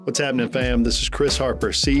What's happening, fam? This is Chris Harper,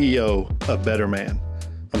 CEO of Better Man.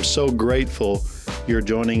 I'm so grateful you're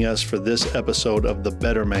joining us for this episode of the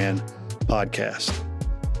Better Man podcast.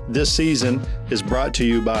 This season is brought to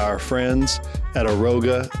you by our friends at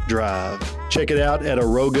Aroga Drive. Check it out at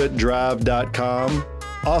arogadrive.com.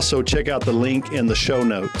 Also, check out the link in the show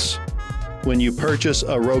notes. When you purchase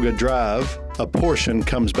Aroga Drive, a portion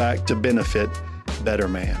comes back to benefit Better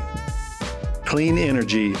Man. Clean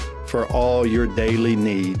energy for all your daily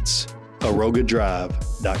needs.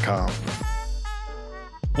 arogadrive.com.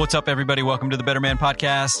 What's up, everybody? Welcome to the Better Man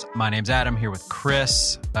podcast. My name's Adam, here with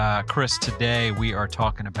Chris. Chris, today we are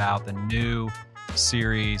talking about the new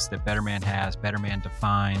series that Better Man has, Better Man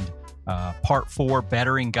Defined, Part 4,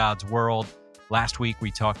 Bettering God's World. Last week we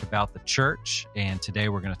talked about the church, and today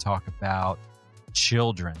we're going to talk about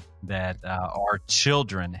children, that our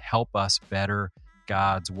children help us better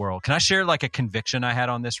God's world. Can I share like a conviction I had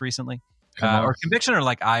on this recently? Or conviction or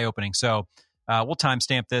like eye-opening? So we'll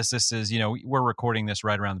timestamp this. This is, we're recording this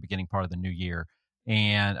right around the beginning part of the new year,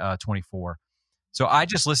 and 24. So I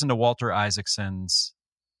just listened to Walter Isaacson's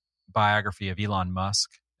biography of Elon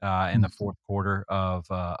Musk in the fourth quarter of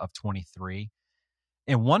 23.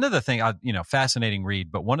 And one of the things, fascinating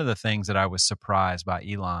read, but one of the things that I was surprised by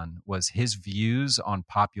Elon was his views on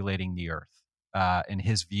populating the earth and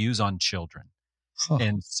his views on children. Huh.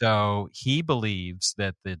 And so he believes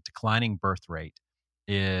that the declining birth rate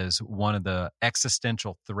is one of the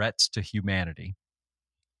existential threats to humanity.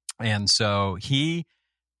 And so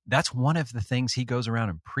that's one of the things he goes around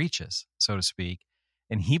and preaches, so to speak.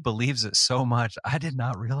 And he believes it so much. I did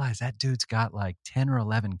not realize that dude's got like 10 or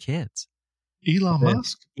 11 kids. Elon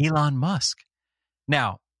Musk? Elon Musk.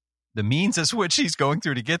 Now, the means as which he's going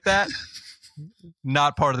through to get that,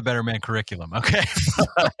 not part of the Better Man curriculum, okay?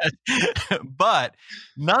 But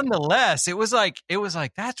nonetheless, it was like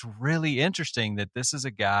that's really interesting that this is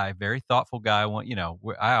a guy, very thoughtful guy.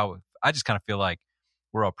 I just kind of feel like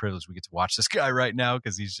we're all privileged we get to watch this guy right now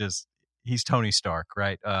because he's Tony Stark,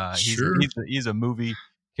 right? Sure. He's a movie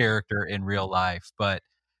character in real life, but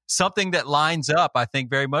something that lines up, I think,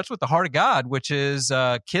 very much with the heart of God, which is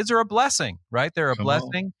kids are a blessing, right? They're a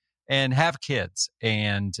blessing. And have kids.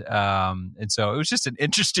 And so it was just an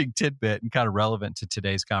interesting tidbit and kind of relevant to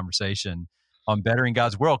today's conversation on bettering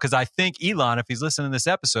God's world. Because I think Elon, if he's listening to this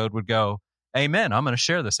episode, would go, amen, I'm going to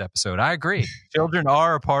share this episode. I agree. Children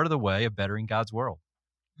are a part of the way of bettering God's world.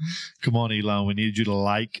 Come on, Elon. We need you to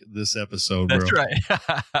like this episode, bro. That's right.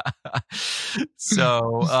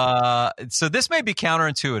 So this may be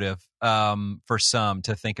counterintuitive for some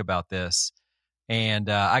to think about this. And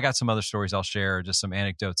I got some other stories I'll share, just some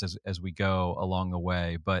anecdotes as we go along the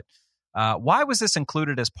way. But why was this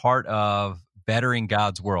included as part of bettering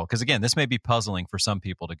God's world? Because again, this may be puzzling for some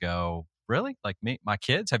people to go, really? Like me, my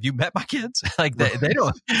kids? Have you met my kids? Like they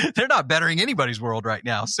don't, they're not bettering anybody's world right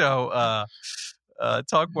now. So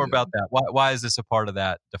talk more about that. Why is this a part of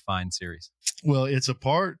that Defined series? Well, it's a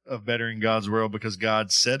part of bettering God's world because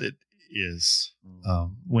God said it is.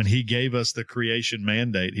 When he gave us the creation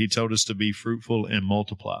mandate, he told us to be fruitful and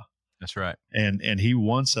multiply. That's right. And he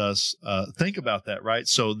wants us, think about that, right?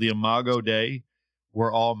 So the Imago Dei,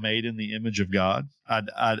 we're all made in the image of God.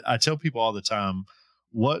 I tell people all the time,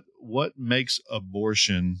 what makes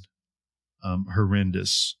abortion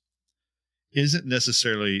horrendous isn't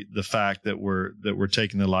necessarily the fact that we're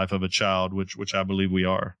taking the life of a child, which I believe we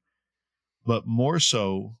are. But more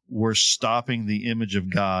so, we're stopping the image of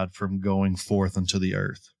God from going forth into the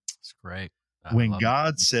earth. That's great. When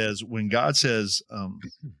God says,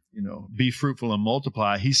 be fruitful and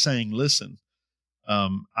multiply, he's saying, listen,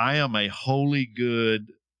 I am a holy,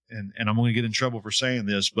 good, and I'm going to get in trouble for saying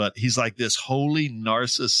this, but he's like this holy,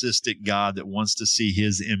 narcissistic God that wants to see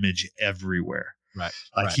his image everywhere. Right.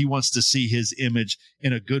 He wants to see his image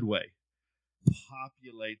in a good way.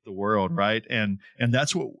 Populate the world, right? And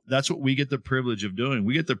that's what we get the privilege of doing.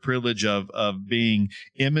 We get the privilege of being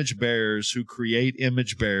image bearers who create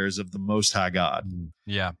image bearers of the Most High God.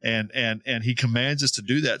 Yeah. And he commands us to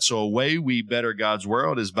do that. So a way we better God's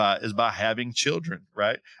world is by having children,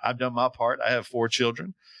 right? I've done my part. I have 4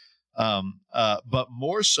 children. But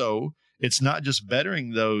more so, it's not just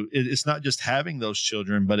bettering though. It's not just having those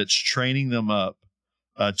children, but it's training them up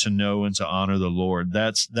to know and to honor the Lord.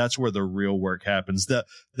 That's where the real work happens. The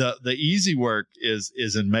easy work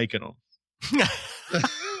is in making them.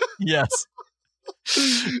 Yes.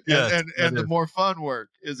 And the more fun work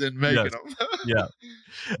is in making them. Yeah.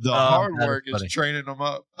 The hard work is training them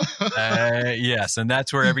up. Yes. And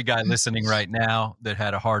that's where every guy listening right now that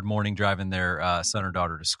had a hard morning driving their son or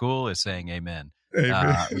daughter to school is saying amen.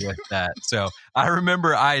 with that. So I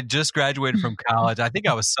remember I had just graduated from college. I think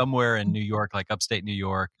I was somewhere in New York, like upstate New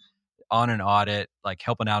York, on an audit, like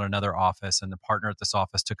helping out another office. And the partner at this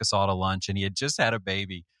office took us all to lunch, and he had just had a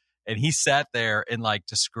baby. And he sat there and like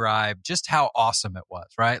described just how awesome it was,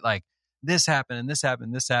 right? Like this happened and this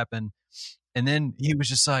happened, this happened. And then he was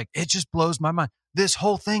just like, it just blows my mind. This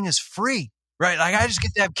whole thing is free, right? Like I just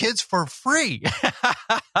get to have kids for free.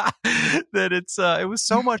 That it was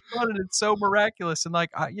so much fun and it's so miraculous. And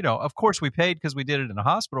like, of course we paid because we did it in a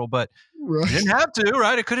hospital, but we didn't have to,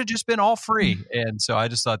 right? It could have just been all free. And so I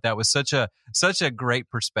just thought that was such a great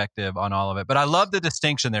perspective on all of it. But I love the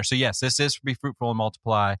distinction there. So yes, this is be fruitful and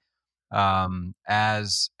multiply.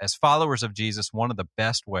 As followers of Jesus, one of the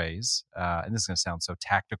best ways, and this is going to sound so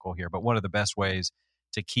tactical here, but one of the best ways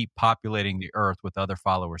to keep populating the earth with other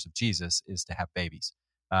followers of Jesus is to have babies.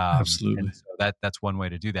 Absolutely. And so that's one way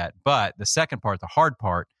to do that. But the second part, the hard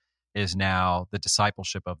part, is now the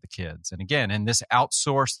discipleship of the kids. And again, in this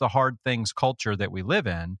outsource the hard things culture that we live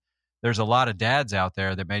in, there's a lot of dads out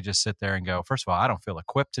there that may just sit there and go, first of all, I don't feel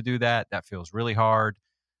equipped to do that. That feels really hard.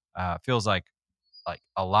 Feels like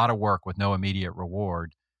a lot of work with no immediate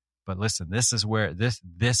reward. But listen, this is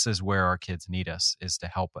where our kids need us, is to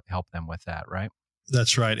help them with that, right?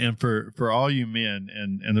 That's right. And for all you men,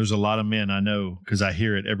 and there's a lot of men I know, because I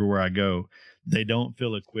hear it everywhere I go, they don't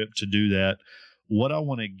feel equipped to do that. What I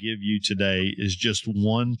want to give you today is just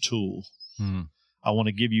one tool. I want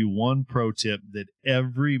to give you one pro tip that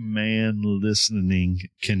every man listening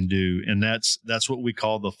can do. And that's what we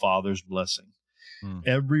call the Father's blessing.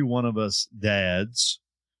 Every one of us dads,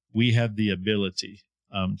 we have the ability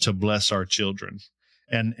to bless our children.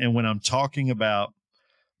 And when I'm talking about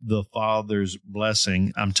the Father's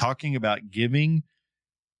blessing, I'm talking about giving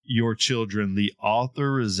your children the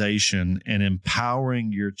authorization and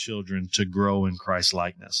empowering your children to grow in Christ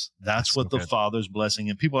likeness. That's what the Father's blessing.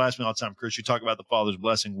 And people ask me all the time, Chris, you talk about the Father's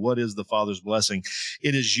blessing. What is the Father's blessing?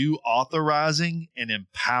 It is you authorizing and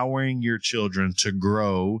empowering your children to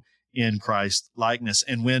grow in Christ likeness.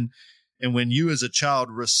 And when you as a child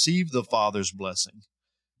receive the Father's blessing,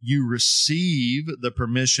 you receive the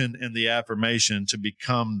permission and the affirmation to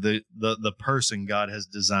become the person God has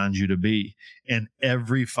designed you to be. And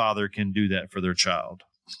every father can do that for their child.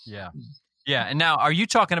 Yeah. Yeah. And now, are you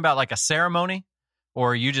talking about like a ceremony,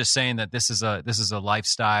 or are you just saying that this is a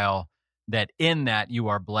lifestyle that in that you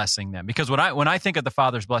are blessing them? Because when I think of the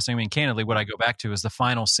Father's blessing, I mean, candidly, what I go back to is the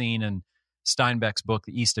final scene in Steinbeck's book,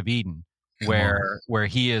 The East of Eden, where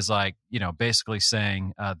he is like, basically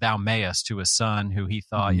saying, thou mayest, to his son, who he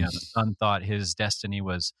thought, the son thought his destiny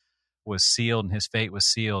was sealed and his fate was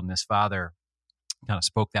sealed. And his father kind of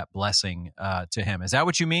spoke that blessing to him. Is that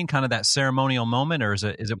what you mean? Kind of that ceremonial moment, or is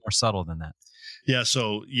it more subtle than that? Yeah.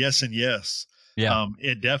 So yes and yes. Yeah.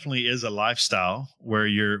 It definitely is a lifestyle where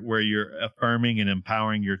you're affirming and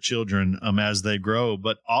empowering your children as they grow,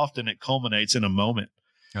 but often it culminates in a moment.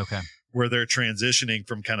 Okay. Where they're transitioning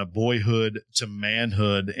from kind of boyhood to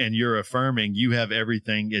manhood, and you're affirming you have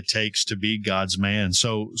everything it takes to be God's man.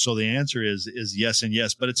 So the answer is yes and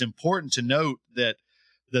yes. But it's important to note that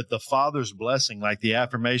the Father's blessing, like the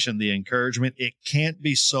affirmation, the encouragement, it can't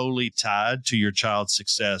be solely tied to your child's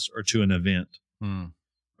success or to an event.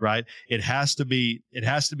 Right? It has to be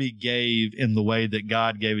gave in the way that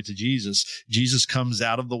God gave it to Jesus. Jesus comes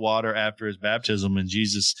out of the water after his baptism,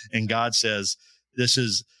 and God says, This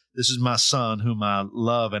is my son whom I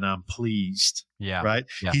love and I'm pleased. Yeah. Right.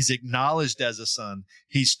 Yeah. He's acknowledged as a son.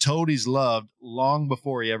 He's told he's loved long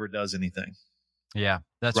before he ever does anything. Yeah.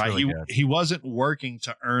 That's right. Really good. He wasn't working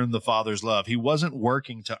to earn the Father's love. He wasn't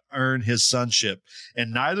working to earn his sonship,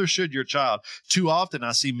 and neither should your child. Too often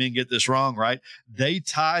I see men get this wrong, right? They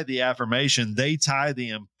tie the affirmation, they tie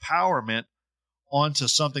the empowerment onto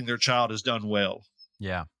something their child has done well.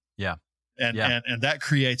 Yeah. Yeah. And that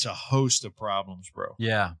creates a host of problems, bro.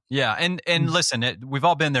 Yeah. Yeah. And listen, we've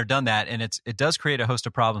all been there, done that. And it does create a host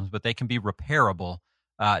of problems, but they can be repairable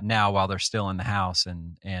now while they're still in the house.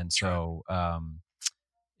 And so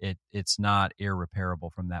it's not irreparable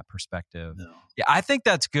from that perspective. No. Yeah. I think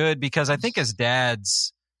that's good, because I think as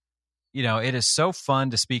dads, it is so fun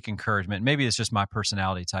to speak encouragement. Maybe it's just my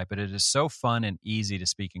personality type, but it is so fun and easy to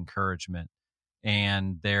speak encouragement.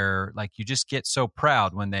 And they're like, you just get so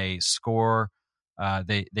proud when they score.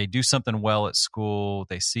 They do something well at school.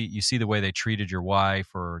 You see the way they treated your wife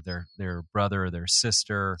or their brother or their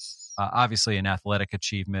sister. Obviously, an athletic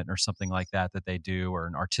achievement or something like that they do, or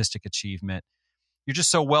an artistic achievement. You're just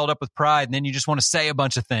so welled up with pride, and then you just want to say a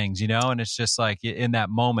bunch of things, And it's just like in that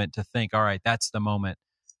moment to think, all right, that's the moment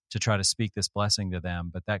to try to speak this blessing to them.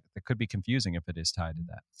 But that could be confusing if it is tied to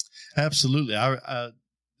that. Absolutely.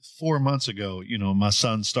 4 months ago, my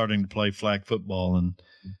son's starting to play flag football, and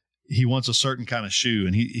he wants a certain kind of shoe.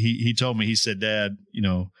 And he told me, he said, Dad,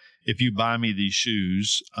 if you buy me these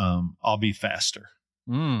shoes, I'll be faster.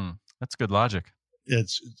 That's good logic.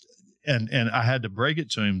 And I had to break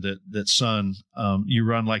it to him that son, you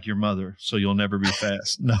run like your mother, so you'll never be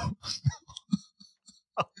fast. No.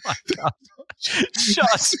 Oh my God.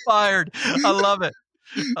 Shots fired. I love it.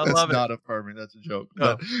 I love it. That's not affirming. That's a joke.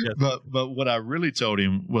 But what I really told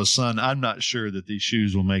him was, son, I'm not sure that these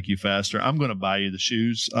shoes will make you faster. I'm going to buy you the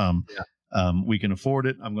shoes. We can afford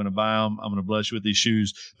it. I'm going to buy them. I'm going to bless you with these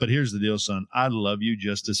shoes. But here's the deal, son. I love you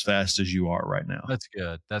just as fast as you are right now. That's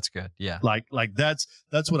good. That's good. Yeah. Like that's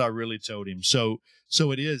what I really told him. So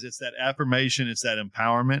it's that affirmation. It's that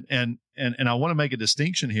empowerment. And I want to make a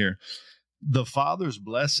distinction here. The Father's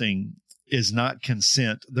blessing is not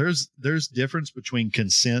consent. There's difference between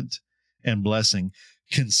consent and blessing.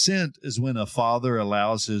 Consent is when a father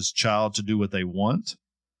allows his child to do what they want.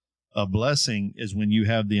 A blessing is when you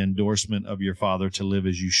have the endorsement of your father to live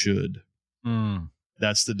as you should.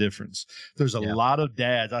 That's the difference. There's a lot of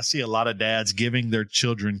dads. I see a lot of dads giving their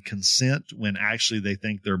children consent when actually they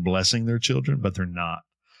think they're blessing their children, but they're not.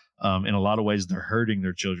 In a lot of ways, they're hurting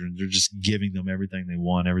their children. They're just giving them everything they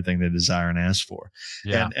want, everything they desire and ask for.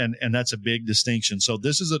 Yeah. And that's a big distinction. So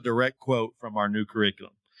this is a direct quote from our new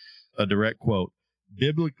curriculum, a direct quote.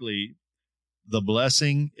 Biblically, the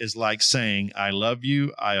blessing is like saying, I love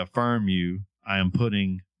you, I affirm you, I am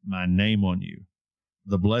putting my name on you.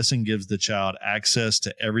 The blessing gives the child access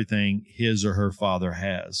to everything his or her father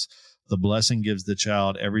has. The blessing gives the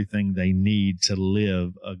child everything they need to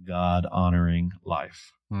live a God-honoring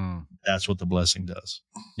life. That's what the blessing does.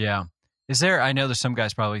 Yeah. I know there's some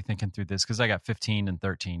guys probably thinking through this because I got 15 and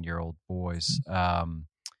 13-year-old boys. And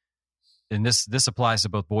this applies to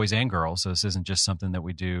both boys and girls. So this isn't just something that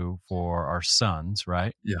we do for our sons,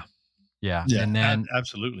 right? Yeah. And then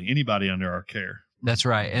absolutely anybody under our care. That's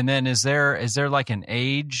right. And then is there like an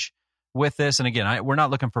age with this? And again, we're not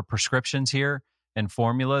looking for prescriptions here and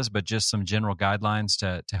formulas, but just some general guidelines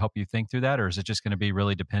to help you think through that? Or is it just going to be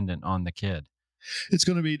really dependent on the kid? It's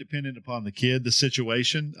going to be dependent upon the kid, the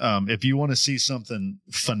situation. If you want to see something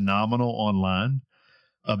phenomenal online,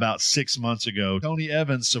 about 6 months ago, Tony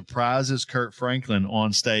Evans surprises Kirk Franklin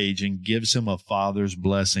on stage and gives him a father's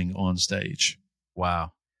blessing on stage.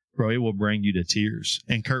 Wow. Bro, it will bring you to tears.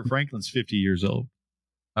 And Kirk Franklin's 50 years old.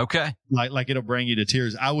 Okay. Like it'll bring you to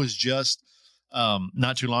tears. I was just,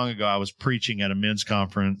 not too long ago, I was preaching at a men's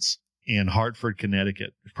conference in Hartford,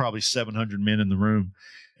 Connecticut. There's probably 700 men in the room.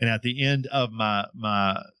 And at the end of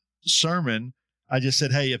my sermon, I just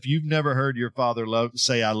said, hey, if you've never heard your father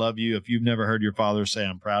say, I love you. If you've never heard your father say,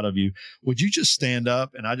 I'm proud of you, would you just stand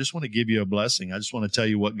up? And I just want to give you a blessing. I just want to tell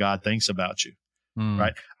you what God thinks about you.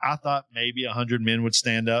 Right. I thought maybe 100 men would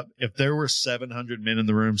stand up. If there were 700 men in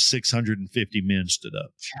the room, 650 men stood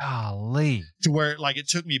up. Golly. To where like it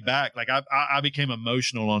took me back. Like I became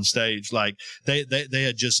emotional on stage. Like they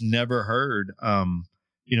had just never heard, I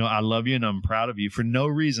love you and I'm proud of you for no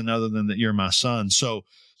reason other than that you're my son. So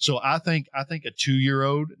I think a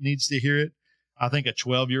 2-year-old needs to hear it. I think a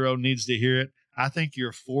 12-year-old needs to hear it. I think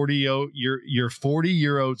your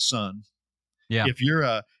 40-year-old son. Yeah. If you're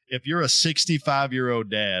a 65-year-old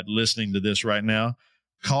dad listening to this right now,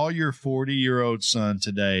 call your 40-year-old son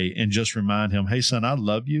today and just remind him, hey son, I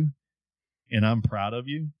love you and I'm proud of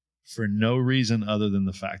you for no reason other than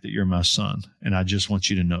the fact that you're my son. And I just want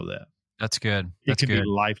you to know that. That's good. It can be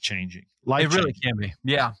life-changing. It really can be.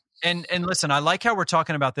 Yeah. And listen, I like how we're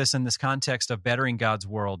talking about this in this context of bettering God's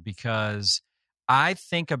world, because I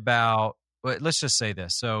think about, let's just say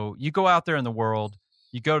this. So you go out there in the world,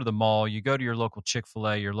 you go to the mall, you go to your local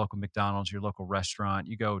Chick-fil-A, your local McDonald's, your local restaurant,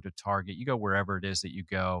 you go to Target, you go wherever it is that you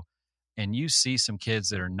go, and you see some kids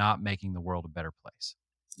that are not making the world a better place.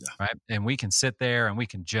 Yeah. Right. And we can sit there and we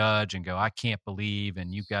can judge and go, I can't believe,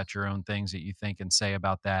 and you've got your own things that you think and say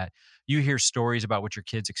about that. You hear stories about what your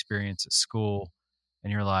kids experience at school,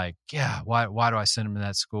 and you're like, yeah, why do I send them to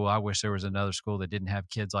that school? I wish there was another school that didn't have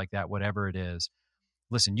kids like that, whatever it is.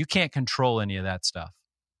 Listen, you can't control any of that stuff,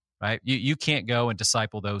 right? You can't go and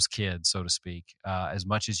disciple those kids, so to speak, as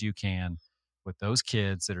much as you can with those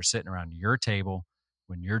kids that are sitting around your table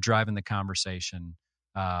when you're driving the conversation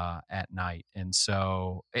at night. And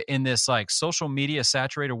so in this like social media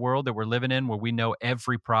saturated world that we're living in, where we know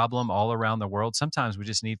every problem all around the world, sometimes we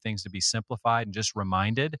just need things to be simplified and just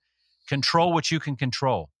reminded. Control what you can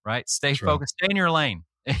control, right? Stay focused, stay in your lane.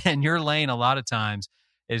 And your lane a lot of times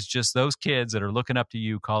is just those kids that are looking up to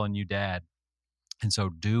you, calling you dad. And so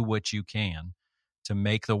do what you can to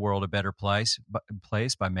make the world a better place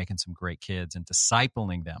by making some great kids and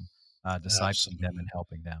discipling them discipling them and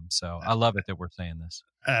helping them. So I love it that we're saying this.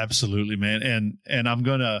 Absolutely, man. And I'm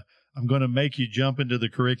gonna make you jump into the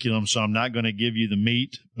curriculum, so I'm not going to give you the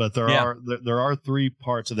meat, but there are 3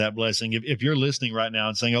 parts of that blessing. If you're listening right now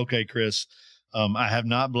and saying, "Okay, Chris, I have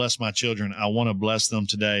not blessed my children. I want to bless them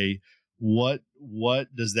today." What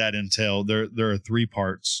does that entail? There are 3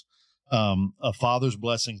 parts. A father's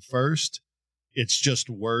blessing first. It's just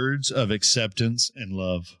words of acceptance and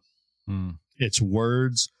love. It's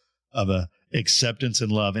words of acceptance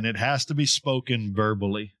and love, and it has to be spoken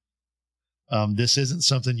verbally. This isn't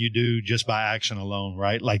something you do just by action alone,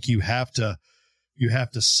 right? Like you have to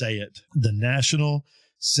say it. The National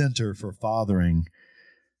Center for Fathering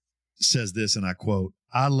says this, and I quote,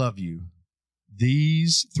 "I love you.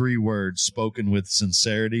 These 3 words spoken with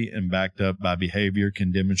sincerity and backed up by behavior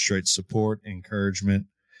can demonstrate support, encouragement,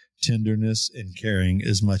 tenderness, and caring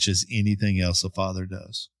as much as anything else a father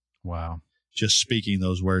does." Wow. Just speaking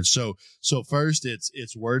those words. So first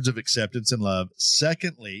it's words of acceptance and love.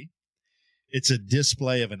 Secondly, it's a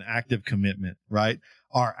display of an active commitment, right?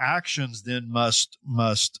 Our actions then must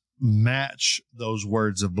match those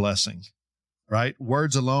words of blessing, right?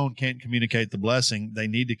 Words alone can't communicate the blessing. They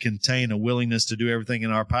need to contain a willingness to do everything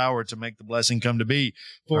in our power to make the blessing come to be.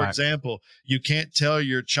 For example, you can't tell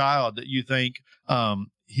your child that you think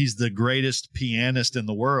he's the greatest pianist in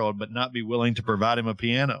the world, but not be willing to provide him a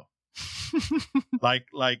piano. like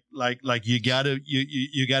you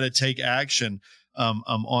gotta take action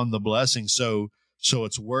on the blessing. So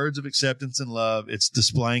it's words of acceptance and love. It's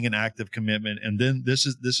displaying an active commitment. And then this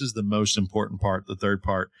is the most important part, the third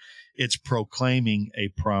part. It's proclaiming a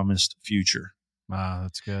promised future. Wow,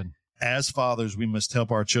 that's good. As fathers, we must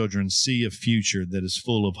help our children see a future that is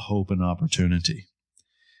full of hope and opportunity.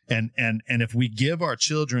 And if we give our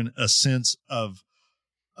children a sense of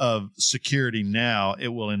security now, it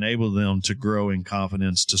will enable them to grow in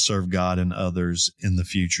confidence to serve God and others in the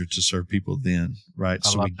future, to serve people then, right?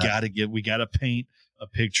 So we got to paint a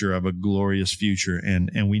picture of a glorious future,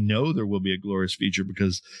 and we know there will be a glorious future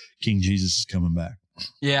because King Jesus is coming back.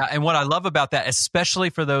 Yeah, and what I love about that, especially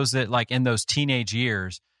for those that like in those teenage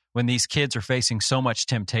years when these kids are facing so much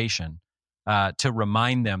temptation, to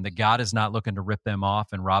remind them that God is not looking to rip them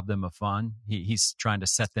off and rob them of fun. He's trying to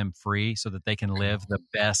set them free so that they can live the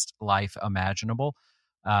best life imaginable.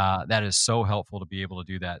 That is so helpful to be able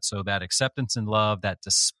to do that. So that acceptance and love, that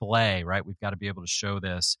display, right? We've got to be able to show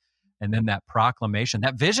this. And then that proclamation,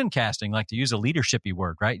 that vision casting, like to use a leadership-y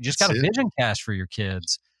word, right? You just got to vision cast for your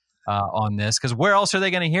kids on this, because where else are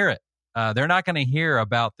they going to hear it? They're not going to hear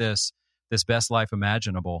about this best life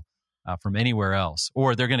imaginable from anywhere else,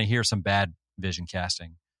 or they're going to hear some bad vision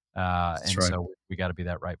casting. So we got to be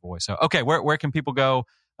that right voice. So, okay, where can people go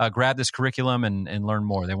grab this curriculum and learn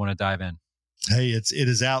more? They want to dive in. Hey, it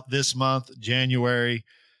is out this month, January.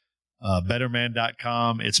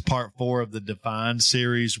 Betterman.com. It's part 4 of the Defined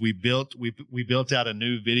series. We built out a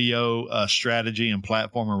new video strategy and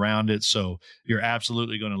platform around it. So you're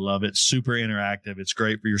absolutely going to love it. Super interactive. It's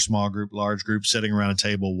great for your small group, large group, sitting around a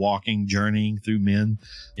table, walking, journeying through men,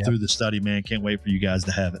 through the study, man. Can't wait for you guys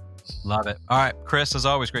to have it. Love it. All right, Chris, as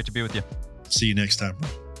always, great to be with you. See you next time.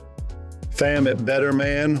 Fam, at Better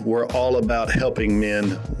Man, we're all about helping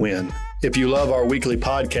men win. If you love our weekly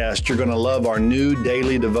podcast, you're going to love our new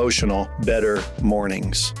daily devotional, Better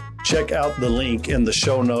Mornings. Check out the link in the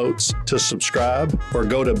show notes to subscribe, or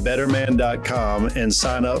go to betterman.com and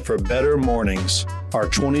sign up for Better Mornings, our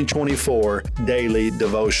 2024 daily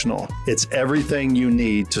devotional. It's everything you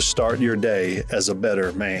need to start your day as a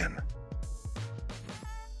better man.